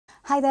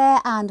Hi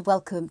there and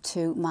welcome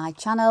to my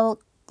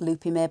channel,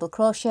 Loopy Mabel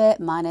Crochet.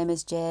 My name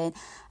is Jane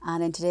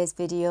and in today's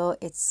video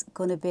it's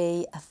going to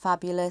be a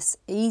fabulous,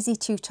 easy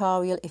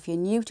tutorial. If you're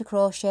new to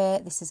crochet,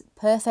 this is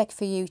perfect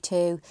for you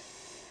too.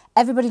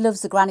 Everybody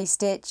loves the granny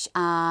stitch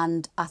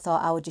and I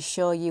thought I would just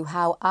show you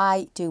how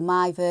I do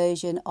my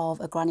version of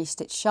a granny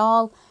stitch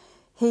shawl.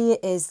 Here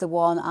is the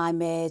one I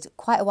made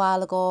quite a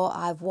while ago.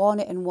 I've worn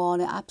it,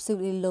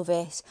 absolutely love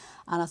it,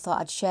 and I thought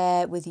I'd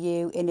share with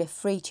you in a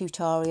free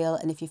tutorial,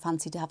 and if you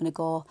fancied having a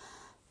go,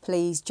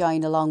 please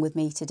join along with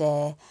me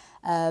today.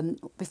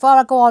 Before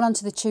I go on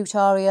to the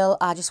tutorial,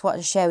 I just wanted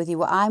to share with you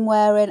what I'm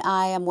wearing.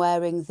 I am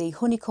wearing the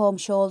honeycomb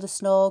shoulder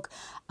snug,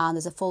 and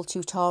there's a full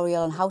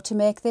tutorial on how to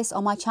make this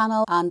on my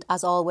channel, and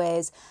as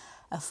always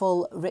a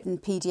full written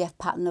PDF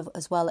pattern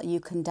as well that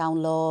you can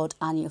download,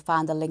 and you'll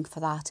find the link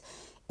for that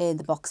in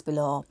the box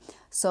below.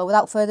 So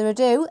without further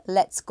ado,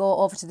 let's go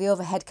over to the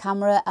overhead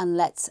camera and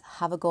let's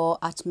have a go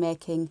at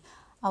making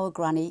our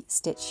granny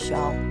stitch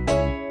shawl.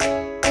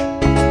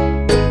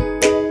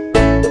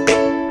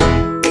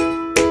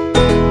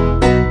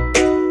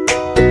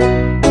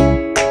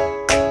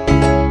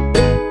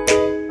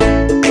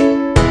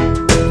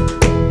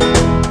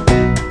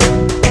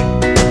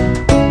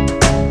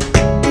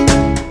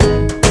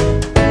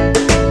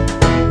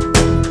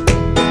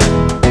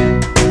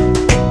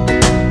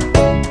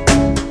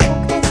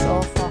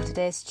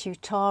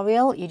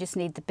 Tutorial, you just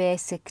need the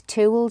basic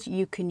tools.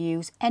 You can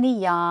use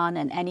any yarn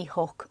and any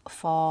hook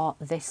for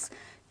this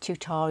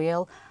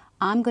tutorial.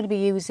 I'm going to be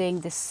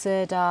using the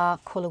Sirdar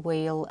colour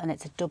wheel, and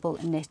it's a double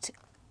knit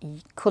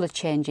colour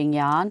changing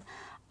yarn,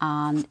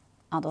 and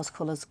aren't those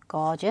colours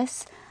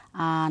gorgeous?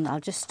 And I'll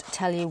just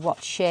tell you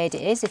what shade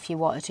it is if you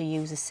wanted to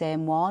use the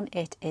same one.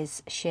 It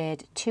is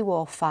shade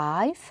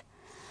 205.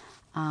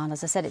 And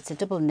as I said, it's a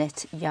double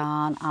knit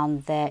yarn,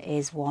 and there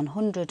is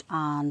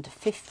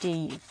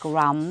 150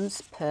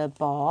 grams per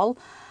ball,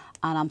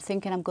 and I'm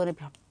thinking I'm going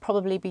to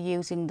probably be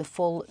using the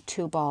full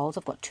 2 balls.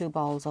 I've got 2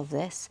 balls of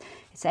this.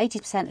 It's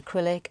 80%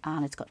 acrylic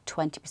and it's got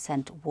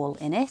 20% wool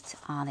in it,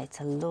 and it's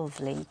a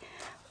lovely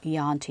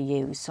yarn to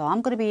use. So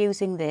I'm going to be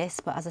using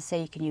this, but as I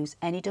say, you can use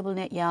any double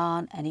knit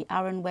yarn, any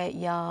Aran weight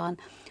yarn.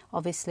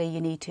 Obviously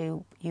you need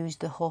to use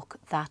the hook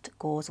that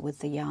goes with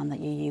the yarn that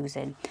you're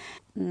using.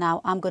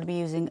 Now I'm going to be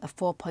using a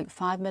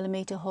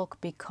 4.5mm hook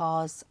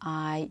because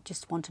I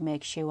just want to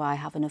make sure I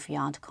have enough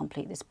yarn to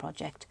complete this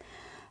project.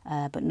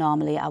 But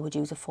normally I would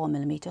use a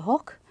 4mm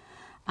hook.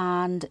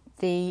 And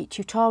the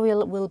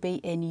tutorial will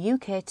be in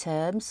UK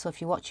terms, so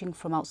if you're watching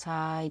from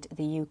outside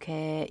the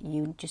UK,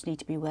 you just need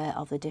to be aware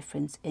of the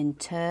difference in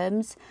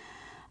terms.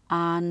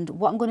 And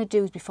what I'm going to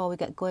do is, before we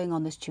get going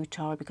on this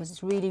tutorial, because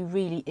it's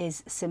really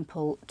is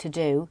simple to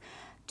do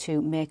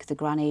to make the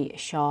granny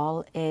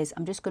shawl, is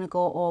I'm just going to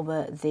go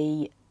over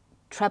the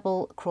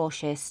treble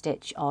crochet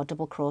stitch, or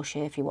double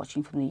crochet if you're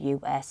watching from the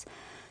US,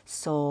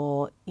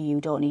 so you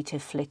don't need to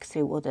flick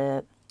through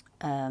other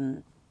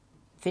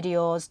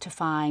videos to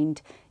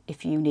find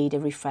if you need a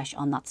refresh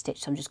on that stitch.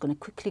 So I'm just going to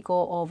quickly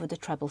go over the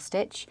treble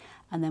stitch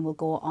and then we'll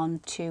go on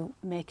to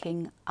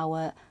making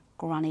our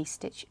granny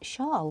stitch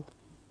shawl.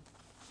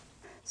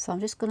 So I'm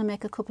just going to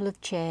make a couple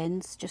of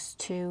chains just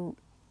to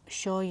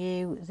show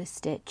you the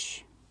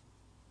stitch.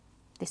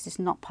 This is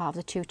not part of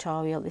the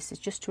tutorial, this is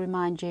just to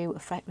remind you,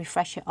 a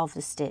refresher of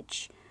the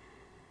stitch.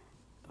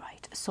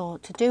 Right, so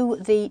to do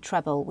the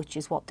treble, which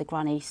is what the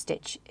granny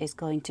stitch is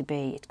going to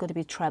be, it's going to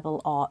be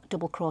treble or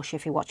double crochet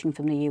if you're watching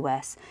from the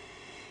US.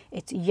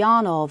 It's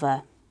yarn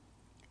over,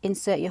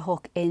 insert your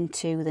hook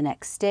into the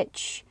next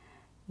stitch,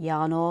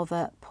 yarn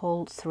over,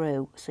 pull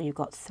through. So you've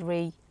got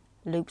 3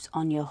 loops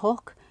on your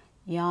hook,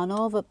 yarn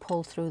over,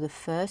 pull through the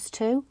first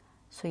 2,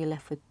 so you're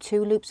left with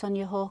 2 loops on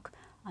your hook,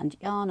 and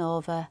yarn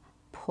over,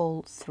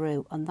 pull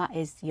through, and that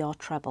is your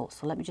treble.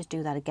 So let me just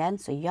do that again.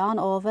 So yarn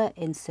over,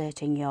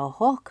 inserting your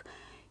hook,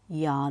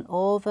 yarn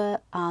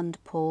over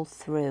and pull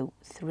through,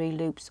 3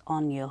 loops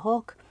on your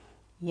hook,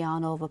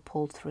 yarn over,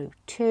 pull through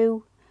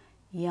 2,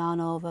 yarn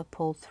over,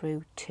 pull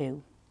through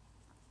 2.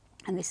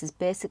 And this is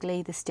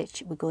basically the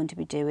stitch we're going to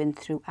be doing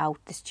throughout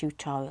this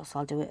tutorial. So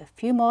I'll do it a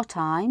few more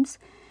times.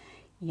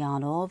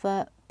 Yarn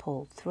over,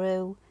 pull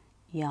through,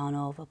 yarn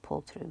over,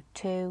 pull through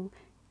 2,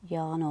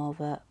 yarn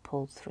over,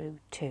 pull through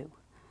 2.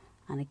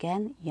 And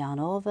again, yarn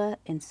over,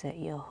 insert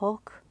your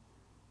hook,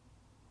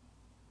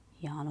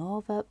 yarn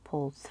over,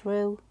 pull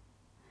through,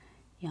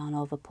 yarn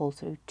over, pull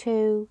through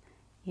 2,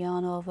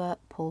 yarn over,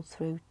 pull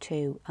through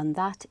 2, and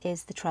that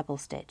is the treble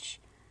stitch.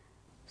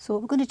 So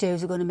what we're going to do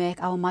is we're going to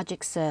make our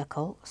magic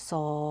circle.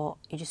 So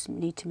you just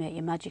need to make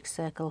your magic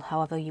circle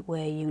however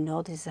way you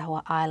know. This is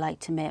how I like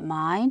to make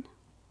mine.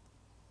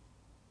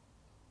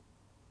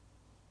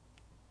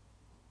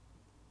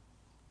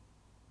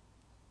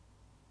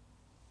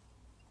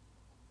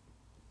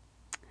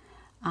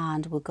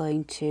 And we're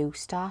going to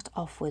start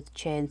off with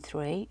chain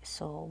 3,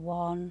 so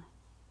 1,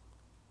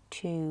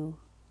 2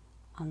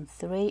 and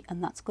 3,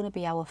 and that's going to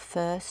be our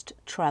first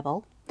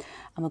treble,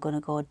 and we're going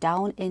to go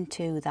down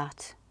into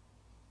that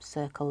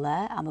circle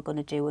there, and we're going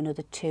to do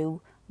another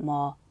 2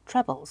 more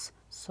trebles.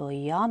 So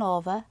yarn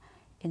over,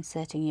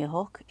 inserting your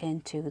hook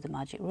into the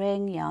magic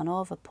ring, yarn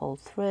over, pull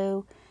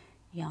through,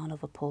 yarn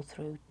over, pull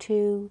through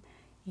 2,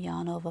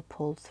 yarn over,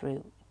 pull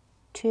through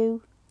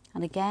 2,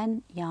 and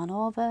again yarn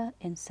over,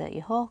 insert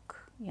your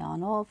hook,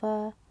 yarn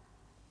over,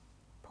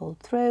 pull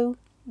through,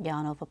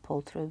 yarn over,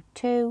 pull through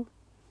 2,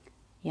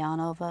 yarn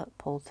over,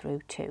 pull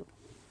through 2.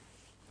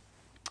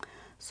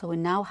 So we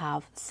now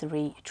have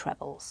 3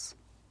 trebles,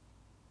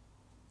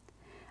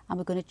 and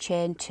we're going to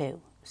chain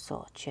 2.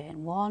 So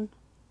chain 1,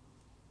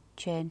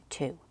 chain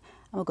 2, and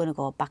we're going to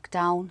go back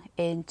down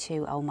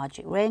into our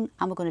magic ring,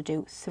 and we're going to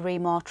do 3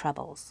 more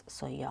trebles.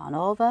 So yarn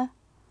over,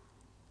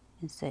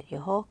 insert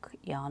your hook,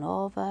 yarn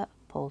over,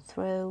 pull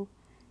through,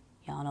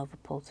 yarn over,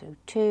 pull through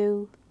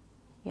 2,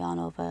 yarn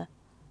over,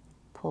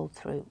 pull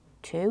through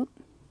 2,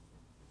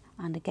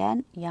 and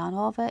again yarn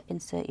over,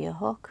 insert your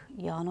hook,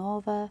 yarn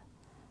over,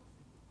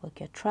 work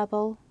your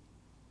treble,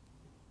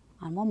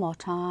 and one more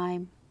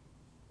time,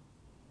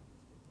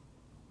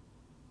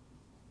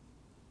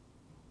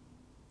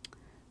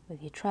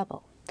 with your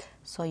treble.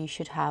 So you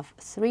should have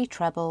 3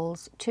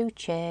 trebles, 2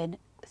 chain,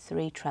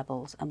 3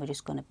 trebles, and we're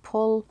just going to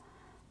pull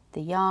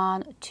the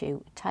yarn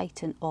to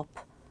tighten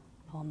up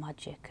our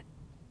magic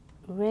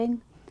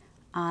ring,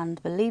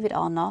 and believe it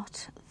or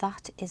not,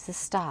 that is the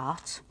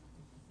start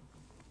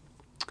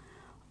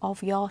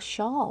of your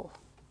shawl.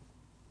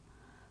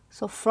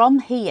 So from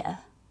here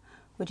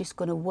we're just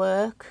going to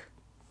work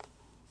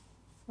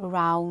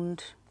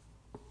around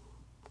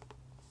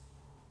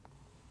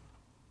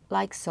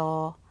like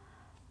so,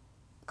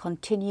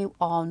 continue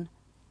on,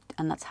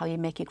 and that's how you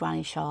make your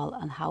granny shawl,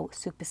 and how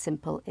super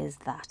simple is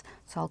that.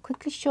 So I'll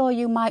quickly show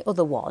you my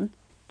other one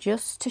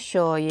just to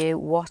show you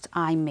what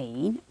I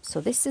mean.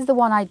 So this is the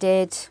one I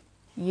did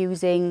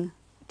using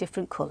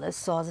different colours.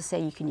 So as I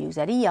say, you can use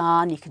any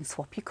yarn, you can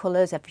swap your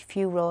colours every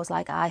few rows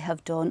like I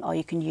have done, or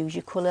you can use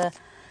your colour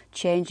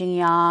changing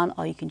yarn,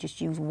 or you can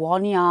just use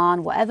one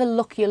yarn, whatever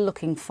look you're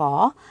looking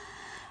for.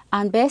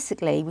 And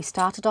basically we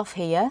started off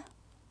here,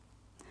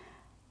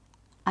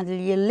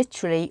 and you're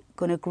literally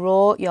going to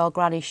grow your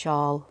granny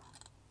shawl,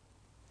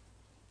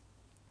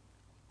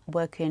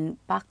 working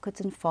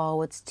backwards and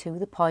forwards to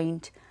the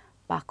point,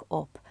 back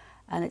up,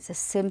 and it's as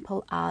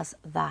simple as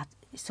that.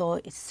 So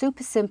it's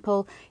super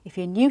simple. If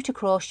you're new to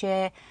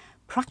crochet,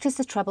 practice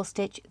the treble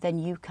stitch, then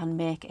you can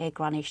make a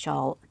granny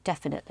shawl,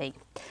 definitely.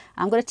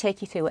 I'm going to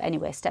take you through it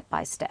anyway, step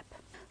by step.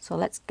 So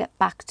let's get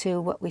back to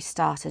what we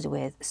started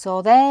with.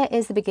 So there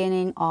is the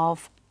beginning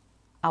of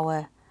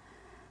our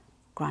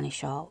granny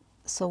shawl.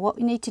 So what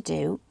we need to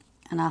do,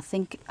 and I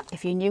think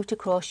if you're new to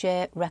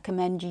crochet,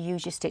 recommend you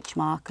use your stitch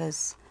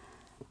markers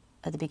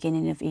at the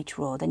beginning of each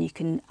row, then you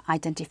can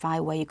identify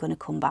where you're going to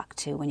come back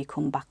to when you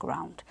come back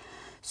around.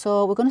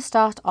 So we're going to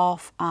start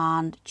off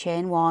and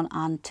chain 1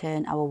 and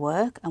turn our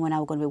work, and we're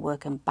now going to be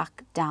working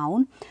back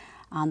down,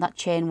 and that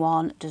chain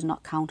 1 does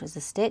not count as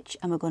a stitch,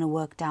 and we're going to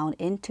work down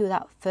into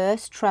that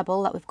first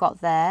treble that we've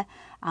got there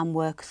and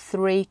work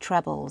 3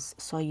 trebles.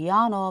 So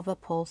yarn over,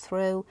 pull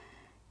through,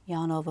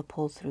 yarn over,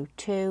 pull through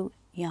 2,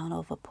 yarn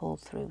over, pull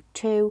through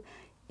 2,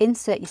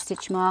 insert your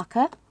stitch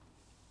marker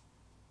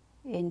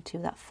into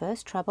that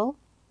first treble.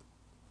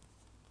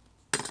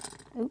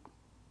 Ooh.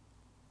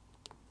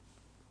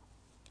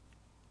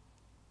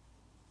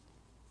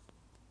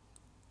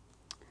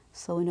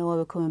 So we know where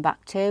we're coming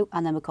back to,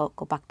 and then we'll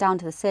go back down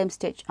to the same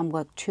stitch and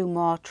work 2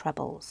 more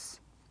trebles.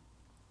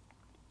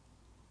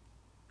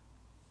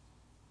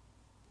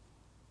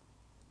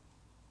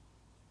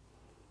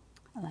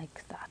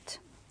 Like that.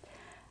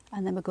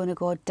 And then we're going to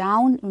go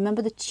down.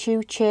 Remember the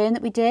 2 chain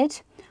that we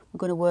did? We're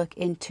going to work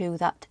into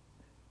that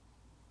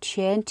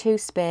chain 2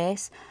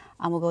 space,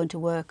 and we're going to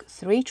work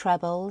 3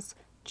 trebles,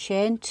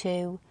 chain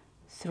 2,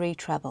 3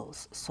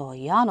 trebles. So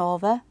yarn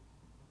over,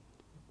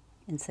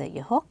 insert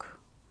your hook.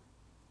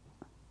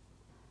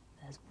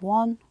 There's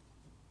 1,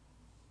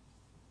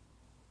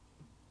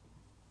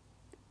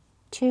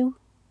 2,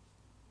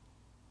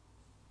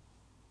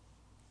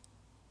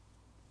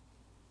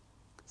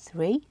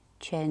 3,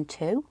 chain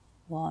 2,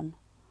 1,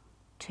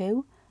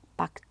 2,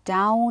 back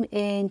down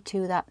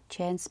into that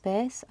chain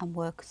space and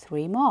work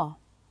 3 more.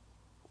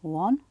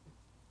 1,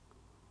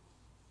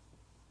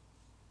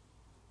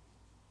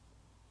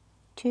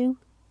 2,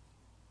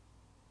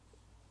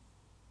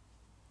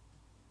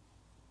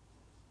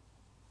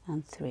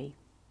 and 3.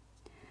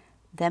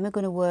 Then we're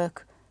going to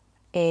work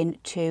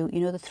into, you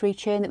know, the 3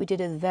 chain that we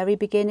did at the very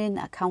beginning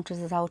that counts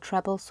as our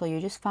treble. So you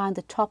just find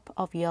the top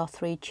of your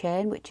 3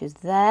 chain, which is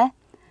there,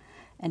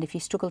 and if you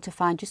struggle to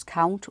find, just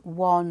count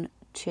 1,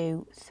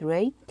 2,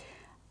 3,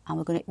 and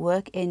we're going to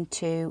work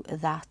into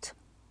that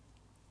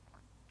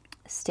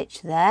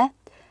stitch there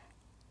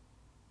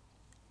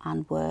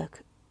and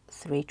work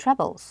 3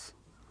 trebles.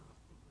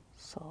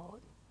 So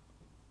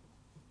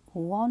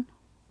 1,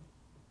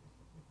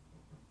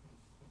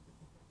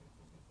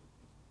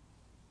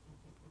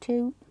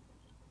 2,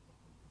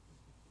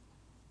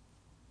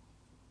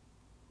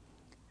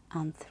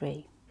 and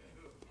 3,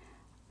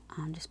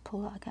 and just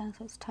pull that again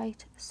so it's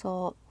tight.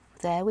 So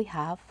there we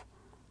have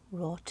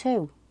row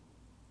 2,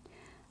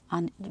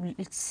 And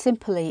it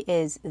simply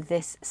is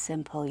this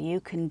simple.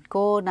 You can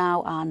go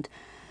now and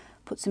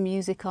put some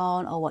music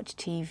on or watch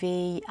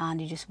TV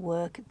and you just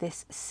work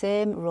this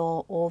same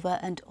row over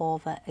and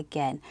over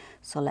again.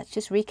 So let's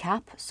just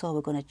recap. So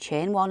we're going to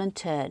chain one and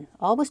turn.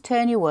 Always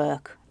turn your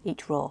work,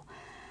 each row.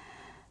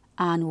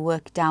 And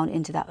work down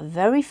into that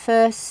very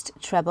first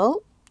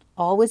treble,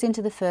 always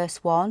into the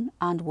first one,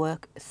 and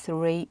work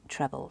 3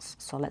 trebles.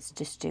 So let's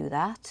just do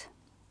that.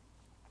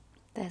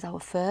 There's our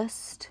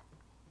first.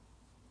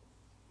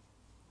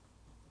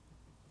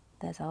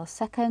 There's our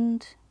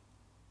second.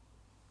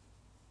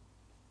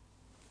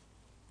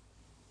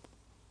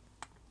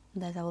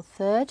 There's our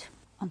third.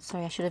 I'm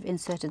sorry, I should have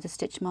inserted the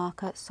stitch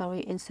marker. Sorry,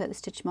 insert the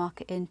stitch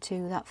marker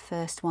into that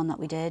first one that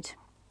we did.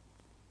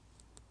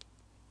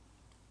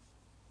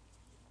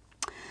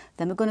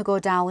 Then we're going to go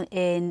down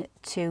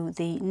into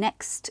the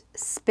next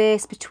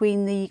space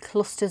between the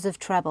clusters of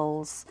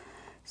trebles.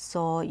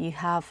 So you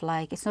have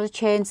like, it's not a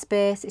chain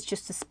space, it's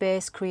just a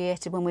space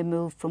created when we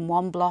move from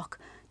one block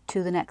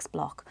to the next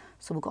block.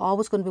 So we're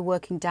always going to be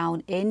working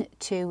down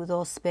into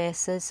those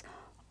spaces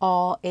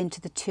or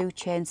into the 2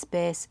 chain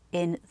space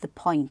in the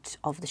point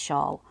of the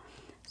shawl.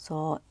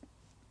 So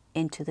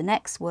into the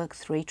next, work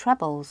 3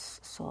 trebles.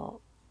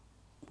 So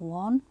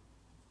 1,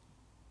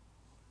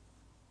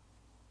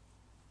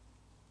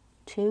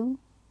 2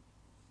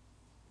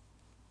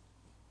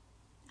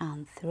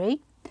 and 3.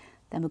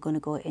 Then we're going to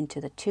go into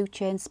the 2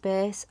 chain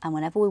space, and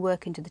whenever we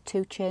work into the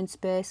 2 chain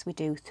space we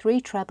do 3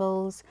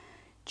 trebles,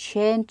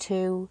 chain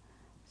 2,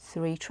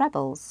 3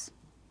 trebles.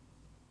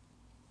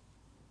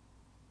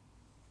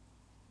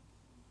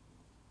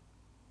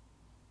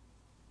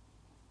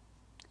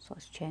 So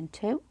it's chain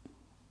 2,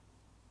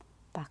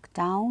 back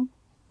down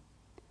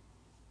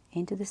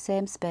into the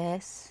same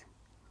space,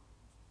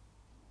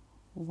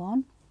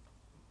 1,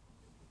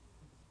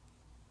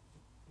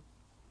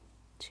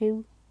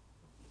 2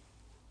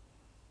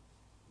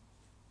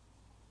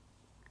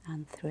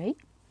 and 3.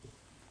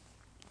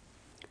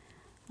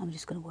 I'm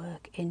just going to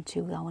work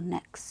into our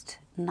next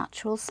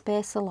natural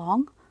space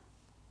along,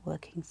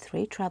 working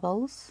 3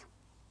 trebles,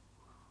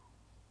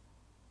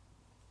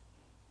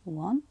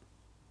 1,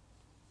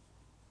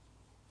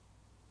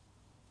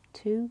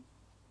 2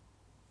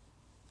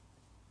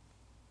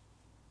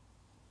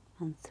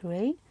 and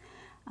 3,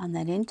 and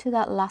then into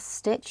that last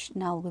stitch.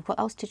 Now we've got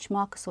our stitch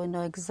marker, so we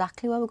know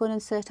exactly where we're going to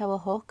insert our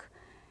hook,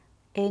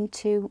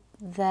 into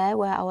there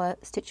where our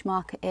stitch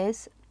marker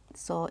is.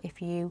 So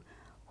if you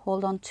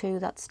hold on to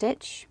that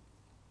stitch,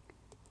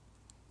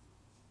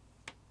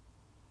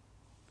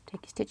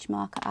 take your stitch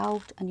marker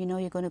out, and you know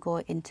you're going to go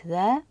into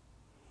there.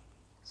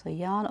 So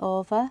yarn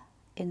over,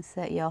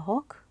 insert your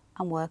hook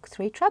and work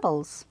 3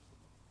 trebles,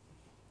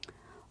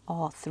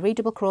 or 3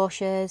 double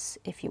crochets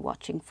if you're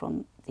watching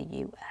from the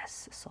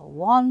US. So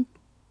 1,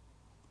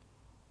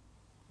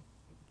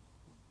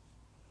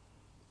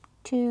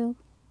 2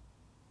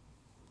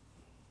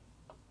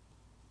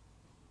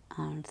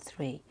 and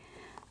 3.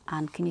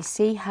 And can you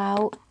see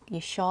how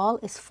your shawl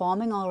is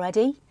forming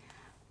already?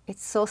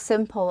 It's so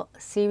simple,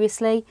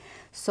 seriously.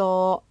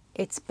 So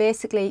it's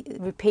basically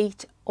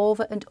repeat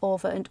over and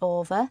over and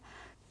over.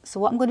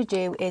 So what I'm going to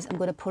do is I'm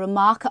going to put a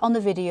marker on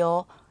the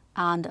video,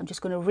 and I'm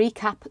just going to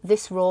recap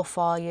this row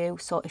for you.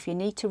 So if you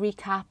need to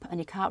recap and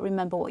you can't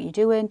remember what you're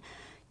doing,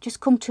 just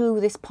come to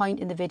this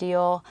point in the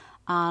video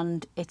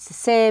and it's the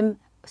same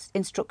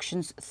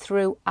instructions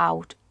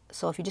throughout.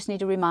 So if you just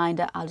need a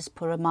reminder, I'll just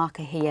put a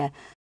marker here.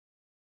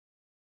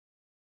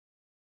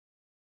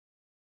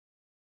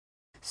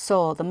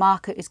 So the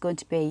marker is going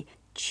to be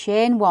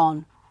chain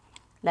 1.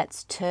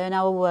 Let's turn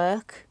our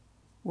work,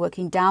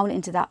 working down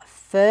into that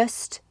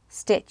first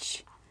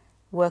stitch,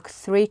 work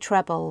 3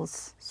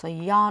 trebles. So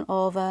yarn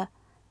over,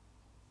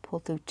 pull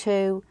through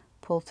 2,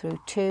 pull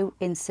through 2,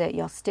 insert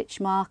your stitch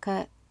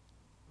marker,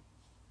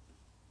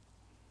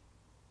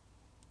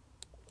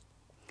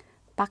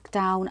 back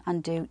down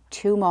and do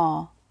 2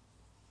 more.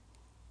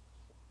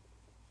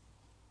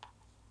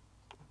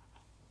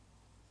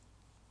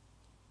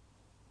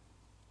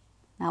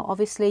 Now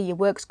obviously your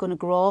work's going to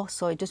grow,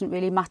 so it doesn't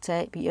really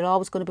matter, but you're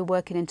always going to be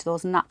working into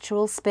those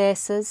natural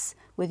spaces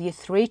with your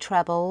 3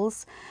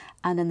 trebles,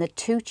 and in the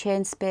 2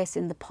 chain space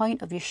in the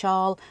point of your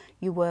shawl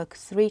you work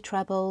 3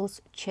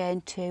 trebles,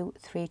 chain 2,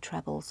 3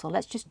 trebles. So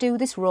let's just do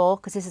this row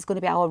because this is going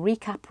to be our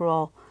recap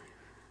row.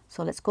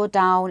 So let's go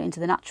down into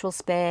the natural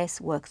space,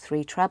 work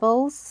 3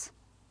 trebles,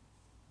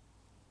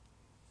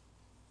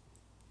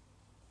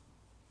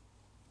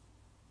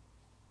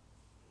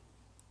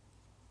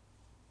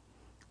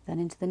 then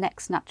into the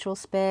next natural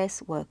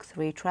space, work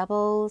 3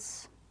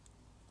 trebles,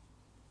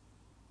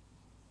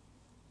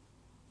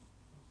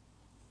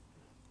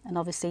 and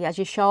obviously as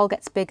your shawl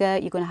gets bigger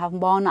you're going to have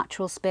more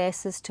natural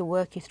spaces to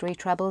work your 3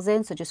 trebles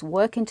in, so just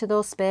work into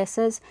those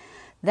spaces.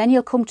 Then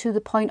you'll come to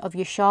the point of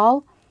your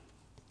shawl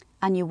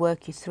and you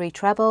work your 3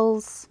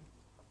 trebles,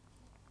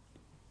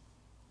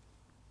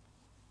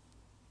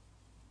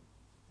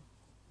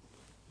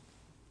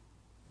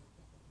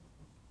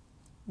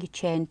 you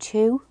chain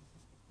 2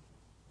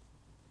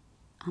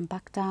 and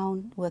back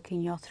down,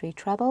 working your 3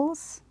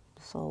 trebles.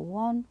 So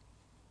 1,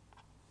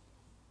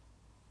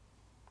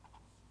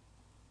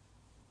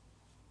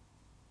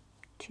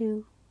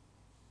 2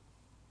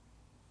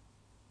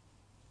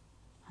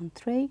 and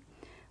 3,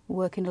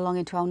 working along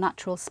into our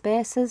natural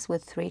spaces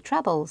with 3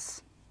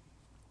 trebles.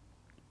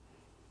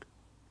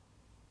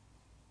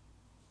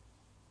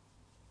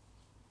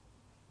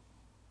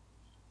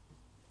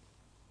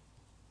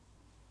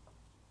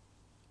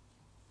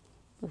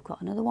 We've got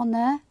another one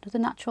there, another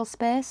natural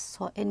space,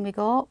 so in we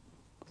go,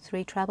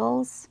 3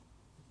 trebles.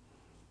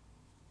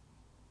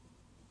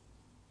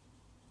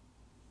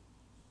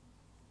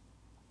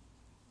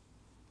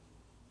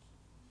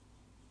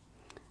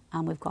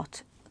 And we've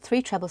got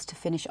 3 trebles to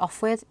finish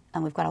off with,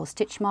 and we've got our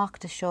stitch marker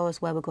to show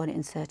us where we're going to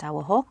insert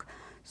our hook.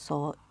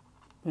 So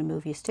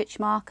remove your stitch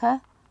marker,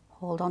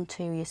 hold on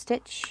to your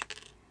stitch,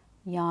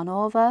 yarn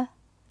over,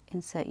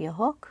 insert your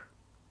hook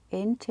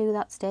into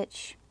that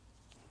stitch,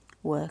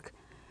 work,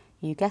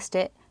 you guessed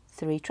it,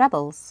 3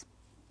 trebles.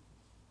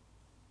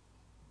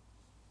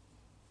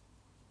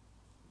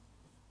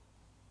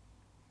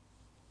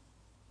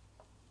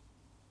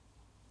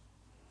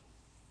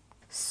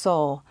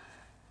 So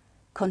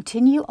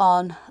continue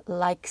on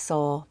like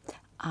so.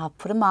 I'll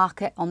put a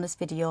marker on this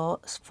video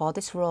for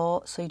this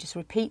row, so you just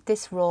repeat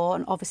this row,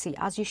 and obviously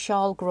as your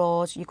shawl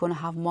grows you're going to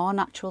have more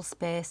natural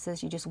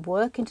spaces. You just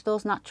work into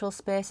those natural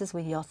spaces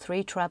with your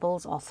 3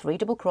 trebles or 3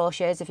 double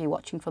crochets if you're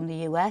watching from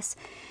the US.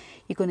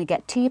 You're going to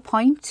get to your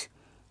point,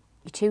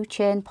 your 2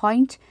 chain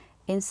point.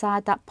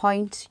 Inside that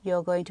point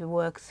you're going to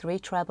work 3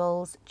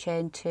 trebles,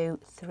 chain 2,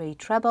 3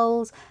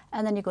 trebles,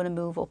 and then you're going to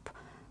move up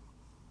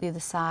the other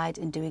side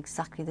and do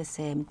exactly the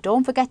same.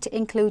 Don't forget to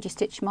include your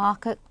stitch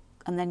marker,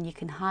 and then you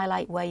can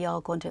highlight where you're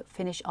going to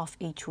finish off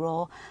each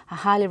row. I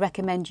highly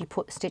recommend you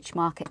put the stitch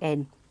marker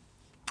in,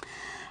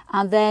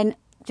 and then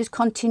just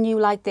continue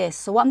like this.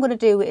 So what I'm going to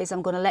do is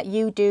I'm going to let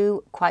you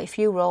do quite a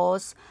few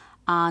rows,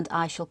 and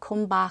I shall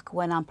come back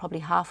when I'm probably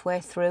halfway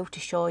through to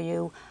show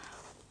you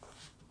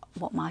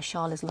what my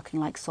shawl is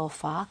looking like so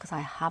far, because I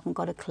haven't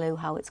got a clue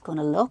how it's going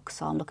to look,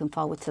 so I'm looking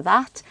forward to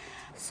that.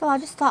 So I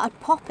just thought I'd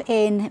pop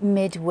in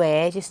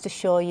midway just to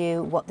show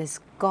you what this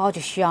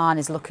gorgeous yarn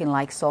is looking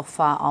like so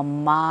far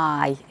on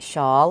my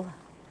shawl.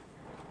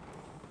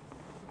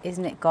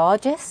 Isn't it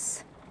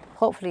gorgeous?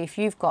 Hopefully if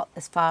you've got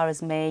as far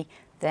as me,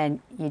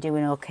 then you're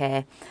doing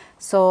okay.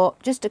 So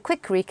just a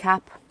quick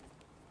recap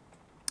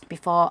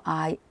before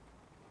I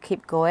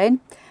keep going.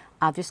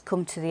 I've just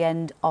come to the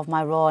end of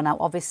my row. Now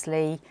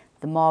obviously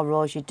the more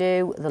rows you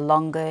do, the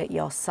longer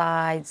your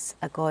sides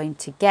are going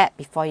to get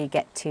before you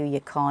get to your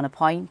corner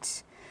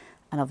point,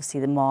 and obviously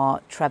the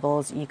more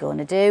trebles you're going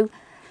to do.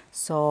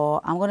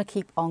 So I'm going to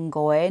keep on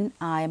going.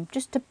 I'm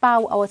just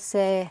about, I would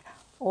say,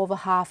 over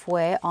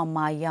halfway on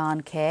my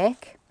yarn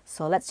cake.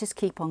 So let's just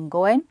keep on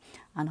going,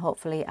 and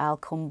hopefully I'll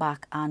come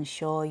back and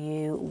show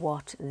you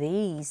what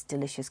these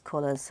delicious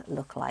colours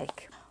look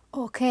like.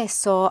 Okay,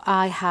 so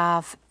I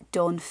have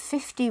done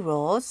 50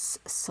 rows,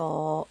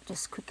 so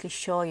just quickly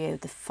show you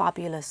the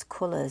fabulous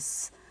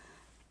colours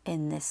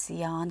in this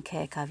yarn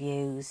cake I've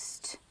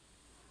used.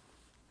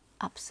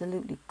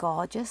 Absolutely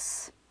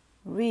gorgeous,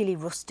 really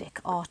rustic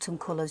autumn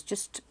colours,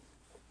 just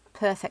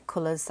perfect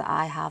colours that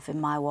I have in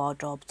my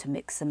wardrobe to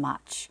mix and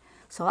match.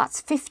 So that's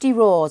 50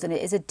 rows, and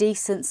it is a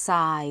decent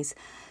size.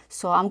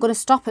 So I'm going to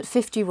stop at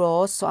 50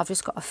 rows, so I've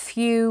just got a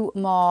few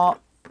more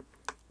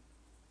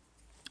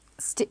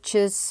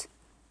stitches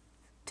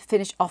to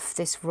finish off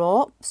this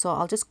row. So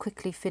I'll just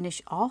quickly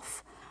finish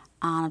off,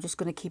 and I'm just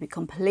going to keep it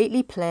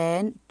completely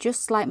plain,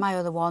 just like my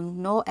other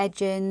one. No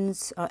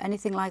edgings or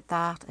anything like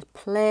that. A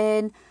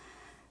plain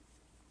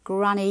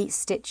granny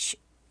stitch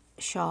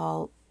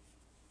shawl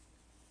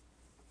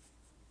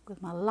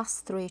with my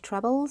last 3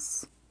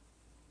 trebles.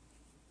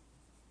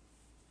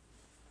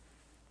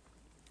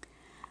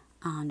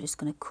 I'm just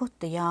going to cut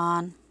the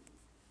yarn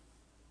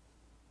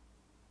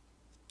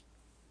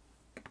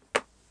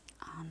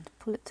and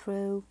pull it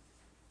through,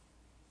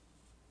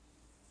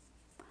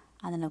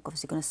 and then I'm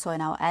obviously going to sew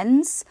in our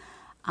ends.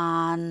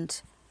 And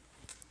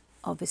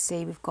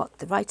obviously we've got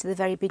the right to the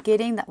very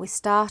beginning that we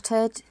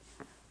started,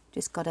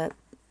 just got to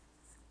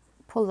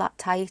pull that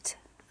tight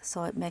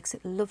so it makes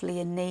it lovely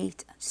and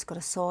neat. Just got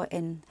to sew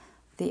in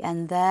the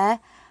end there,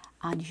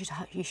 and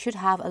you should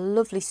have a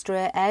lovely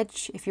straight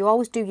edge. If you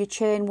always do your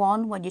chain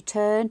 1 when you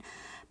turn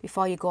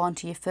before you go on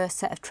to your first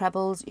set of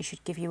trebles, it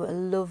should give you a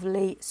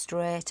lovely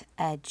straight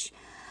edge.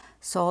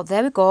 So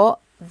there we go,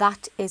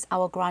 that is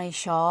our granny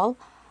shawl,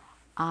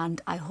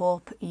 and I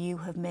hope you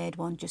have made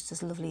one just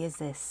as lovely as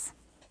this.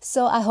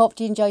 So I hope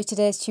you enjoyed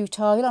today's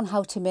tutorial on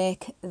how to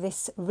make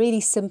this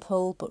really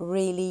simple but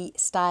really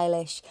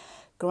stylish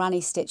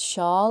granny stitch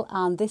shawl,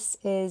 and this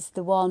is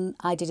the one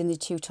I did in the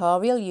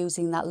tutorial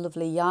using that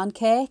lovely yarn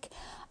cake.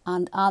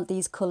 And aren't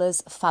these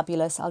colours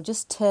fabulous? I'll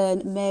just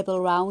turn Mabel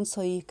around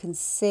so you can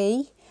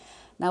see.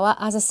 Now,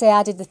 as I say,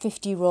 I did the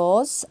 50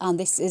 rows, and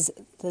this is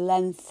the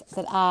length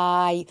that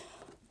I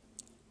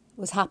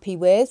was happy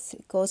with.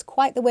 It goes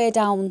quite the way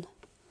down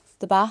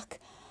the back,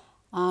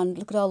 and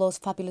look at all those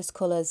fabulous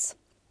colours.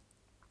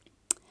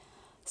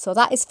 So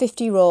that is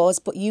 50 rows,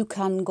 but you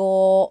can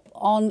go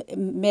on,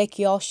 make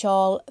your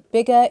shawl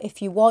bigger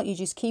if you want. You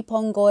just keep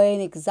on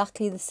going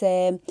exactly the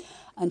same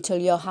until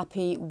you're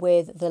happy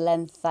with the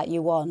length that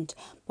you want.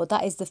 But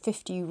that is the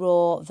 50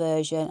 row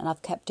version, and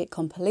I've kept it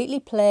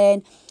completely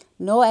plain,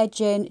 no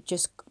edging,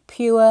 just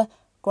pure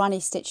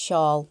granny stitch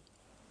shawl.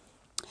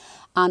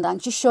 And I'll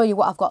just show you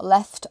what I've got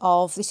left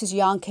of. This is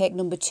yarn cake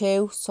number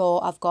 2, so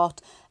I've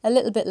got a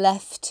little bit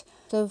left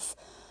of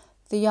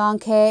the yarn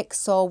cake.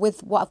 So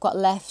with what I've got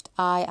left,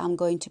 I am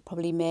going to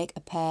probably make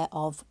a pair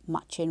of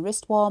matching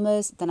wrist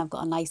warmers. Then I've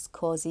got a nice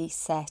cozy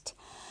set.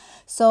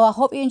 So I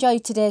hope you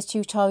enjoyed today's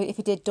tutorial. If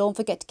you did, don't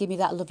forget to give me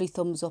that lovely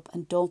thumbs up,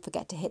 and don't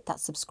forget to hit that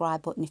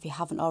subscribe button if you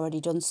haven't already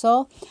done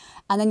so.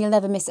 And then you'll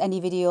never miss any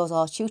videos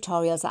or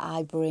tutorials that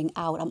I bring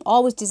out. I'm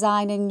always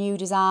designing new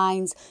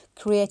designs,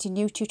 creating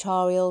new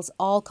tutorials,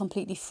 all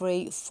completely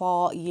free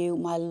for you,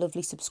 my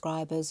lovely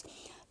subscribers.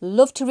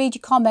 Love to read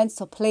your comments,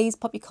 so please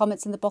pop your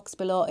comments in the box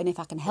below, and if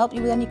I can help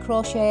you with any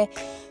crochet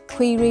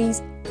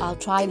queries, I'll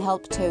try and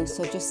help too.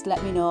 So just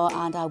let me know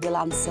and I will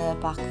answer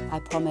back, I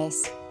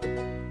promise.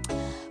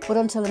 But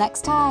until the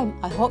next time,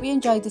 I hope you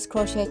enjoyed this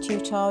crochet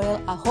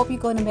tutorial. I hope you're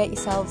going to make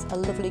yourselves a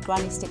lovely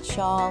granny stitch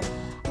shawl.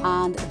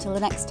 And until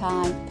the next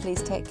time,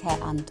 please take care,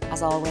 and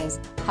as always,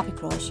 happy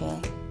crochet.